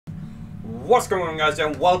What's going on, guys,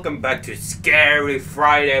 and welcome back to Scary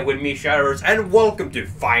Friday with me, Shadows, and welcome to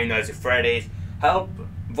Freddy's Help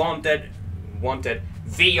Wanted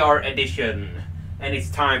VR edition. And it's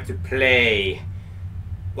time to play,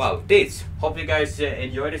 well, this. Hope you guys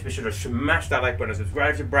enjoy this. Be sure to smash that like button,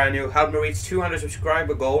 subscribe if you're brand new, help me reach 200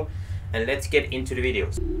 subscriber goal, and let's get into the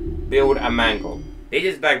videos. Build a mangle. This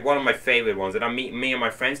is like one of my favorite ones, and me and my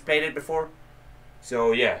friends played it before.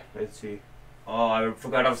 So yeah, let's see. Oh, I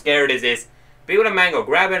forgot how scary this is. Build a mango,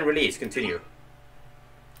 grab and release, continue.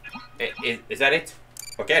 Is that it?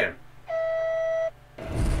 Okay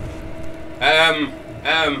then.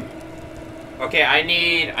 Okay, I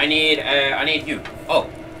need you. Oh.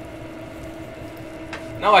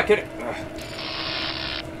 No, I couldn't.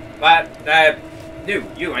 But,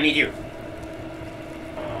 you, I need you.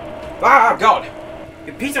 Ah, God.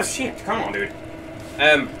 You piece of shit. Come on, dude.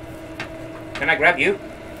 Can I grab you?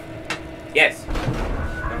 Yes.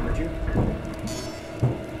 With you?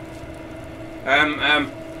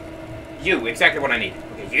 You, exactly what I need.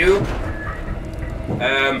 Okay, you.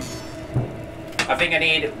 I think I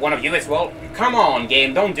need one of you as well. Come on,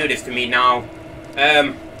 game, don't do this to me now.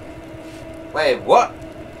 Wait, what?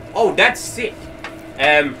 Oh, that's sick.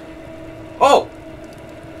 Oh!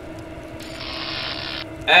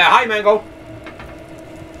 Hi, Mango.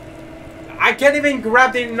 I can't even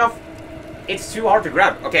grab it enough. It's too hard to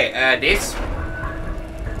grab. Okay, this.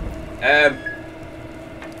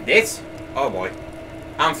 This? Oh boy.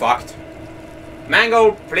 I'm fucked.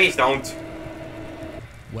 Mango, please don't.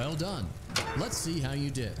 Well done. Let's see how you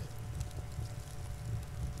did.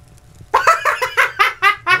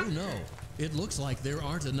 Oh no. It looks like there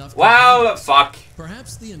aren't enough. Well, fuck.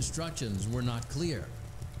 Perhaps the instructions were not clear.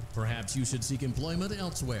 Perhaps you should seek employment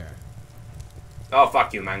elsewhere. Oh,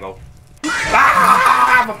 fuck you, Mango.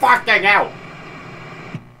 Ah, fucking hell.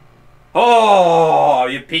 Oh,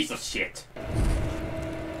 you piece of shit.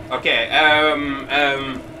 Okay,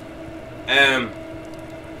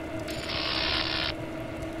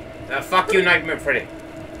 fuck you, Nightmare Freddy.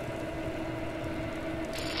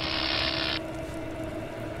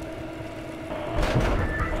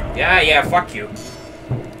 Yeah, fuck you.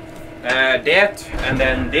 That, and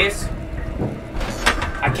then this.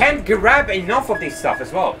 I can't grab enough of this stuff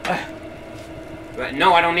as well. But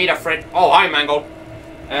no, I don't need a Fred. Oh, hi, Mango.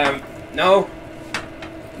 No.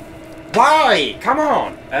 Why? Come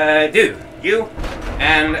on. You.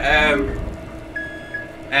 And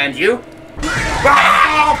you.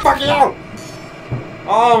 Ah, fuck you!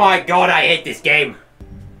 Oh my god, I hate this game.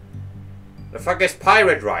 The fuck is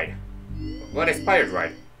Pirate Ride? What is Pirate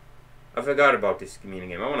Ride? I forgot about this mini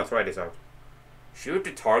game. I wanna try this out. Shoot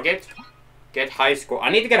the target. Get high score. I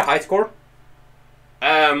need to get a high score.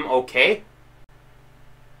 Okay.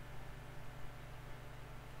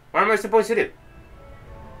 What am I supposed to do?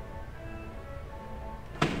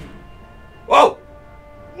 Whoa!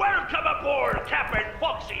 Welcome aboard, Captain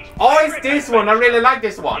Foxy's. Oh, it's this one. I really like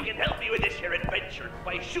this one. I can help you with this here adventure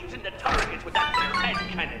by shooting the targets with that there hand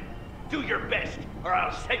cannon. Do your best, or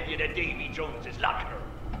I'll send you to Davy Jones's locker.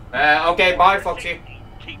 Okay, bye, Foxy.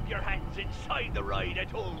 Keep your hands inside the ride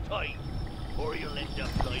at all times, or you'll end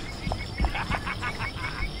up like...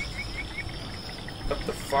 What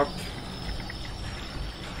the fuck?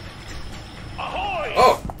 Ahoy!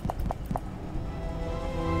 Oh!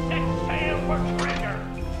 Set sail for treasure!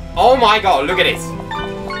 Oh my god, look at this!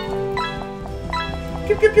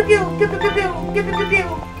 Pew pew pew pew pew pew pew pew pew pew pew.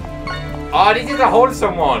 Oh, this is a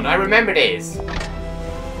wholesome one. I remember this.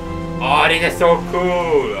 Oh, this is so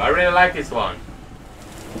cool. I really like this one.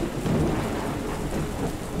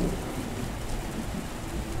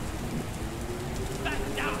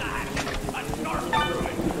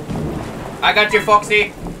 I got you,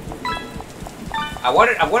 Foxy. I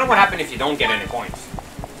wonder what happened if you don't get any points.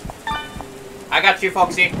 I got you,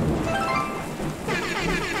 Foxy.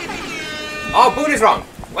 Oh, boot is wrong.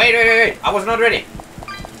 Wait. I was not ready.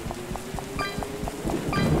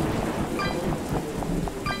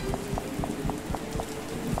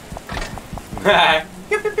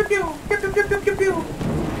 Pew, pew, pew, pew. Pew, pew, pew, pew, pew, pew.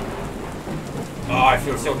 Oh, I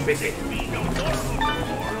feel so tricky.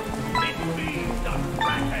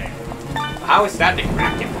 How is that the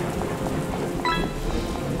Kraken?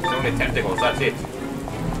 It's only tentacles, that's it.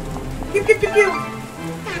 Pew, pew, pew, pew.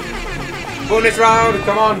 Bonus round,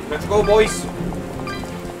 come on, let's go, boys.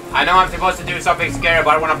 I know I'm supposed to do something scary,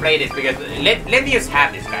 but I want to play this because let me just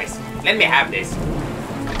have this, guys. Let me have this.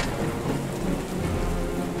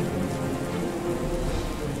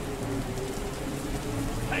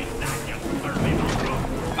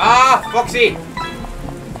 Ah, Foxy!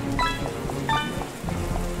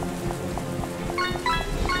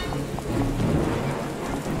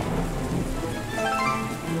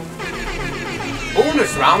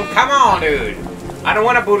 round? Come on, dude. I don't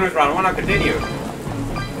want a bonus round. I want to continue.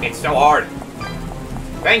 It's so hard.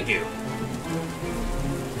 Thank you.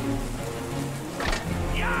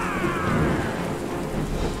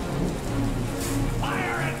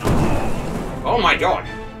 Oh my god.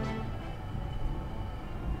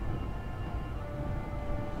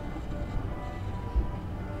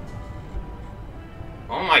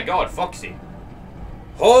 Oh my god, Foxy.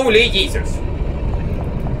 Holy Jesus.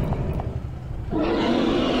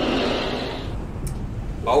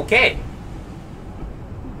 Okay.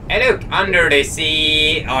 Hey look, under the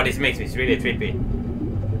sea. Oh, this makes me really trippy.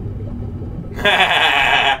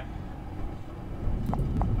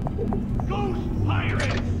 Ghost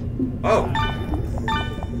pirates! Oh.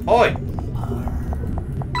 Oi.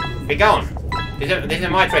 Be gone. This is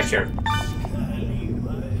my treasure.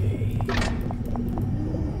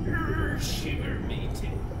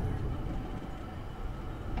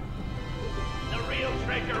 The real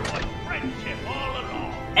treasure was friendship all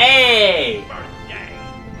along. Hey! Birthday.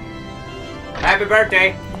 Happy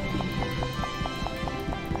birthday.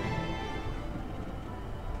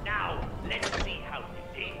 Now, let's see how you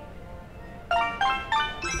did.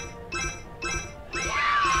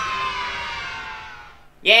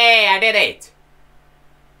 Yeah, I did it.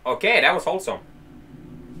 Okay, that was wholesome.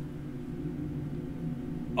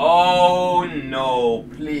 Oh no,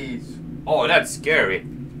 please. Oh, that's scary.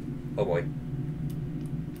 Oh boy.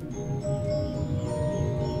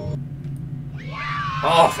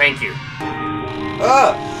 Oh, thank you.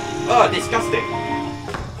 Oh, disgusting.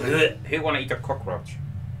 Ugh, who wanna eat a cockroach?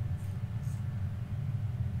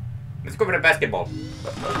 Let's go for the basketball.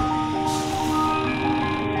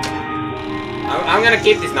 I'm gonna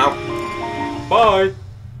keep this now. Bye.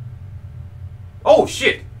 Oh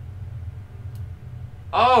shit.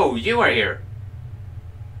 Oh, you are here.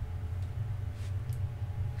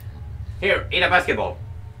 Here, eat a basketball.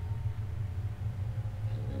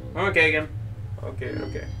 Okay again.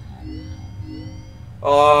 Okay.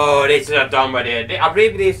 Oh, this is a dumb idea. I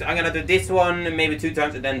believe this. I'm gonna do this one maybe 2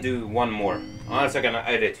 times and then do one more. I'm also gonna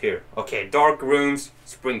edit here. Okay, dark rooms,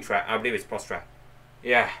 spring trap. I believe it's cross trap.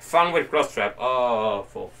 Yeah, fun with cross trap. Oh,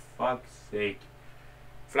 for fuck's sake.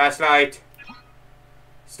 Flashlight.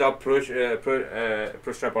 Stop push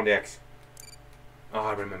trap on the X. Oh,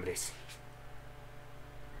 I remember this.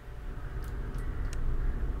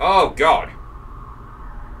 Oh god.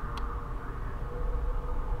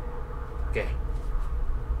 Okay.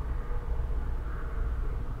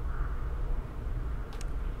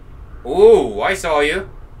 Ooh, I saw you.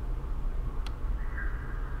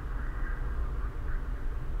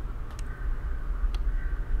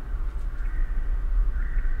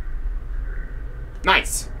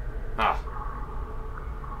 Nice. Ah.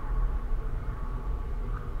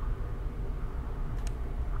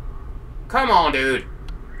 Come on, dude.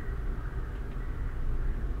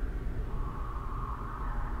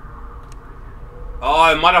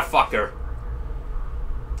 Oh, motherfucker.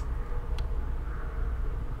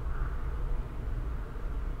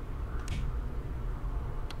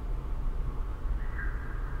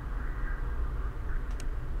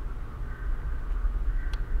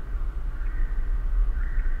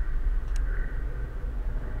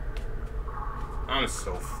 I'm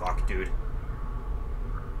so fucked, dude.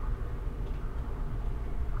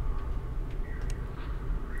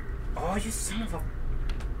 Oh, you son of a...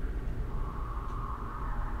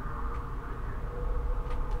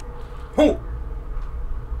 Oh!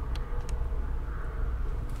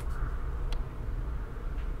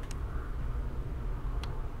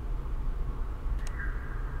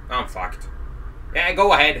 I'm fucked. Yeah,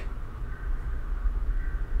 go ahead.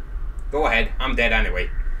 Go ahead. I'm dead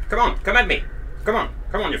anyway. Come on, come at me. Come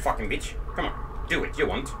on, you fucking bitch. Come on, do it. You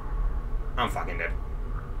won't. I'm fucking dead.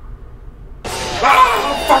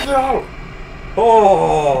 Ah, fuck you!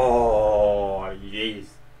 Oh, jeez.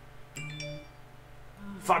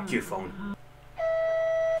 Fuck you, phone.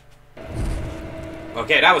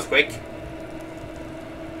 Okay, that was quick.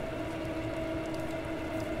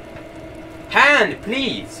 Hand,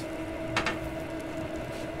 please.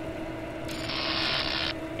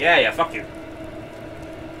 Yeah, fuck you.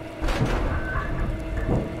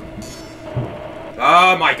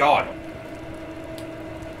 Oh my god.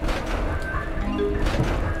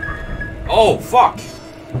 Oh, fuck.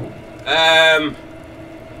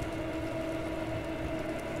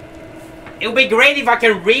 It would be great if I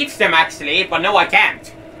can reach them actually, but no I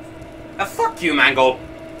can't. Fuck you, Mangle.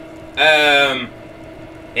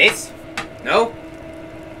 This? No?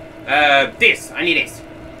 This. I need this.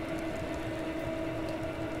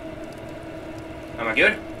 Am I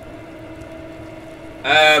good?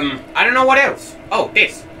 I don't know what else. Oh,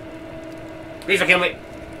 this. Please don't kill me.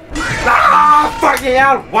 Ah, fucking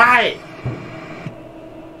hell! Why?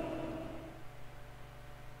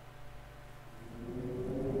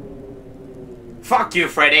 Fuck you,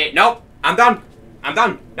 Freddy. Nope. I'm done. I'm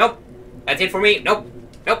done. Nope. That's it for me. Nope.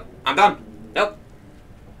 Nope. I'm done. Nope.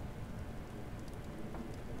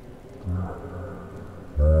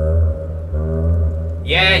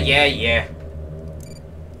 Yeah.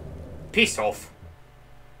 Piss off.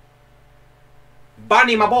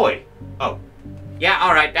 Bunny, my boy. Oh. Yeah,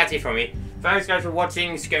 alright. That's it for me. Thanks, guys, for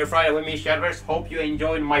watching Scary Friday with me, Shadowverse. Hope you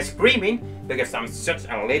enjoyed my screaming, because I'm such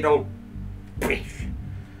a little bitch.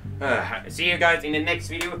 See you guys in the next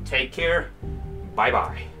video. Take care.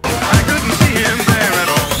 Bye-bye. I couldn't see him there at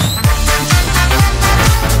all.